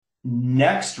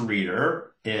next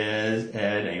reader is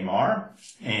Ed Aymar,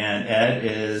 and Ed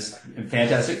is a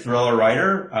fantastic thriller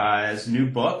writer. His new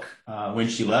book, When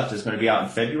She Left, is going to be out in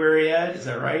February, Ed. Is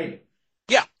that right?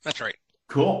 Yeah, that's right.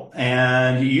 Cool.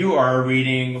 And you are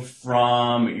reading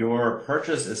from Your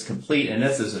Purchase is Complete, and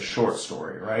this is a short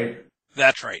story, right?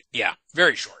 That's right. Yeah,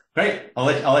 very short. Great. I'll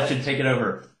let you take it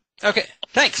over. Okay.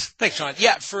 Thanks, Sean.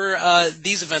 Yeah, for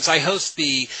these events, I host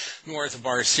the North of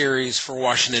Bar series for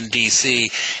Washington,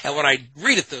 D.C., and when I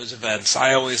read at those events,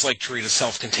 I always like to read a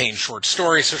self-contained short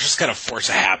story, so it's just kind of force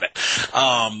a habit.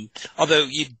 Although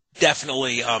you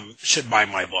definitely should buy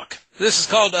my book. This is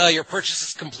called Your Purchase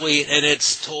is Complete, and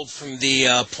it's told from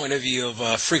the point of view of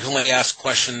a frequently asked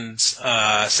questions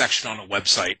section on a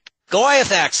website.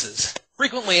 Goliath Axes.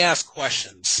 Frequently asked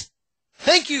questions.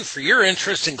 Thank you for your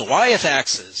interest in Goliath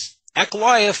axes. At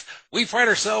Goliath, we pride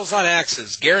ourselves on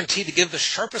axes, guaranteed to give the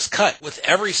sharpest cut with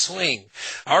every swing.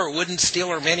 Our wood and steel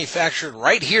are manufactured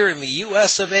right here in the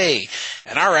U.S. of A.,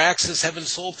 and our axes have been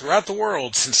sold throughout the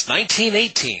world since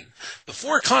 1918.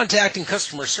 Before contacting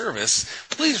customer service,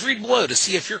 please read below to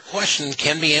see if your question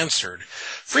can be answered.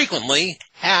 Frequently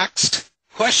asked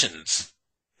questions.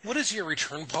 What is your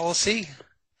return policy?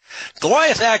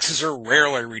 Goliath axes are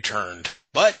rarely returned.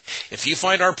 But if you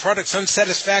find our products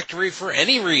unsatisfactory for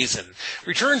any reason,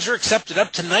 returns are accepted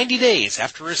up to 90 days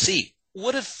after receipt.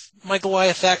 What if my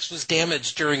Goliath axe was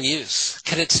damaged during use?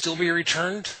 Can it still be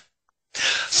returned?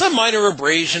 Some minor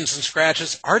abrasions and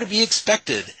scratches are to be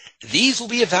expected. These will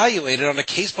be evaluated on a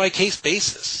case-by-case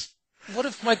basis. What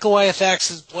if my Goliath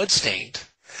axe is blood-stained?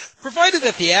 Provided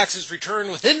that the axe is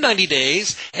returned within 90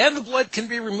 days and the blood can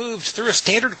be removed through a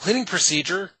standard cleaning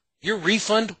procedure, your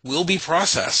refund will be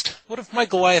processed. What if my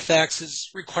Goliath axe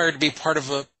is required to be part of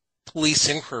a police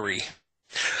inquiry?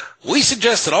 We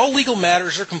suggest that all legal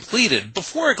matters are completed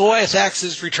before a Goliath axe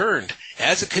is returned,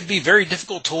 as it could be very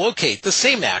difficult to locate the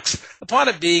same axe upon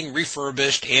it being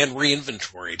refurbished and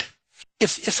re-inventoried.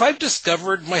 If I've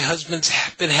discovered my husband's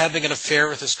been having an affair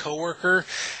with his coworker,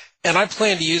 and I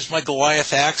plan to use my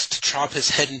Goliath axe to chop his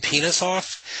head and penis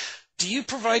off, do you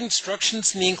provide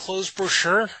instructions in the enclosed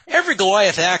brochure? Every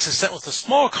Goliath axe is sent with a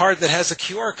small card that has a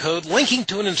QR code linking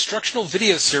to an instructional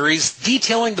video series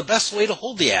detailing the best way to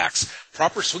hold the axe,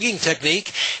 proper swinging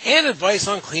technique, and advice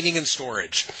on cleaning and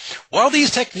storage. While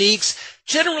these techniques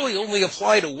generally only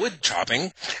apply to wood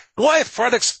chopping, Goliath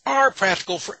products are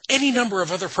practical for any number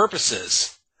of other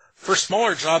purposes. For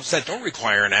smaller jobs that don't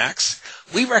require an axe,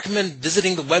 we recommend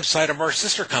visiting the website of our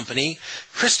sister company,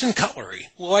 Kristen Cutlery.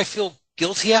 Will I feel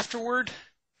guilty afterward?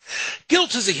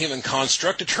 Guilt is a human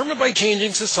construct determined by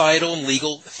changing societal and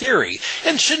legal theory,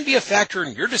 and shouldn't be a factor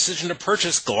in your decision to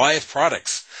purchase Goliath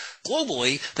products.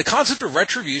 Globally, the concept of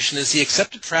retribution is the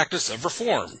accepted practice of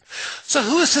reform. So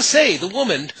who is to say the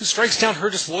woman who strikes down her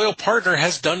disloyal partner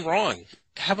has done wrong?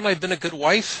 Haven't I been a good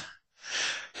wife?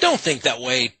 Don't think that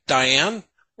way, Diane.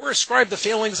 Or ascribe the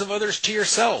failings of others to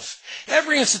yourself.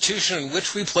 Every institution in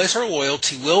which we place our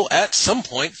loyalty will, at some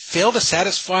point, fail to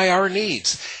satisfy our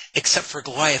needs, except for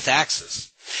Goliath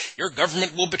axes. Your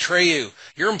government will betray you.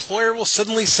 Your employer will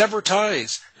suddenly sever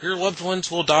ties. Your loved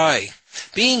ones will die.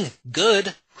 Being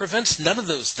good prevents none of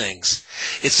those things.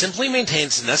 It simply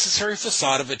maintains the necessary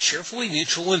facade of a cheerfully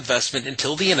mutual investment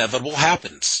until the inevitable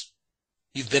happens.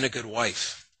 You've been a good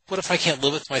wife. What if I can't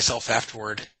live with myself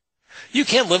afterward? You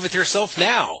can't live with yourself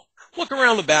now. Look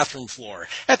around the bathroom floor,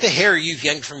 at the hair you've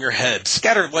yanked from your head,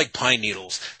 scattered like pine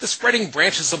needles, the spreading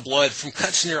branches of blood from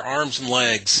cuts in your arms and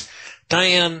legs.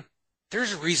 Diane,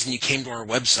 there's a reason you came to our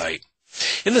website.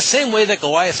 In the same way that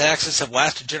Goliath axes have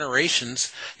lasted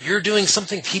generations, you're doing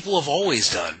something people have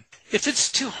always done. If it's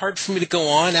too hard for me to go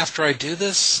on after I do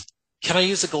this, can I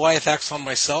use a Goliath axe on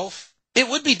myself? It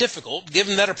would be difficult,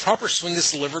 given that a proper swing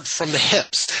is delivered from the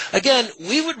hips. Again,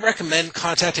 we would recommend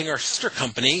contacting our sister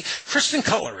company, Kristen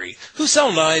Cutlery, who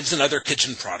sell knives and other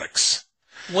kitchen products.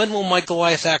 When will my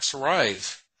Goliath axe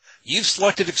arrive? You've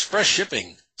selected express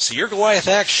shipping, so your Goliath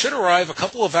axe should arrive a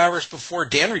couple of hours before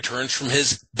Dan returns from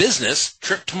his business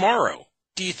trip tomorrow.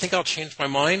 Do you think I'll change my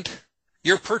mind?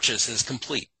 Your purchase is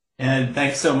complete. And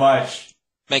thanks so much.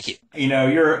 Thank you. You know,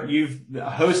 you've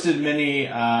hosted many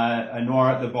a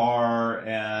Noir at the Bar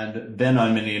and been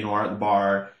on many a Noir at the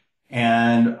Bar,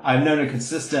 and I've known a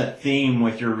consistent theme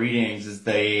with your readings is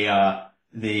the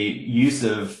use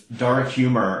of dark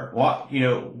humor.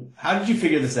 How did you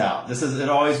figure this out? It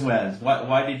always wins.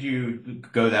 Why did you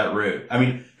go that route? I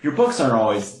mean, your books aren't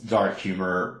always dark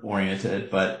humor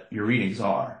oriented, but your readings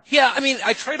are. Yeah, I mean,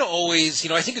 I try to always,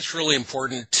 I think it's really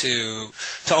important to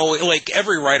always, like,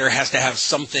 every writer has to have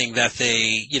something that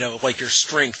they, like your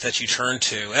strength that you turn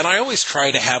to. And I always try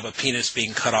to have a penis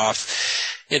being cut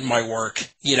off in my work,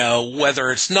 whether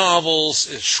it's novels,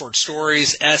 it's short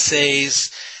stories,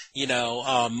 essays,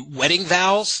 wedding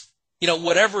vows,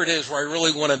 whatever it is where I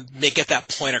really want to get that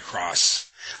point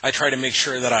across. I try to make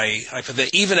sure that I put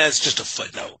that even as just a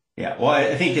footnote. Yeah. Well,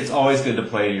 I think it's always good to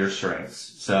play to your strengths.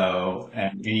 So,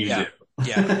 and you Yeah. do.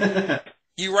 Yeah.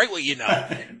 You write what you know.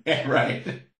 Yeah, right.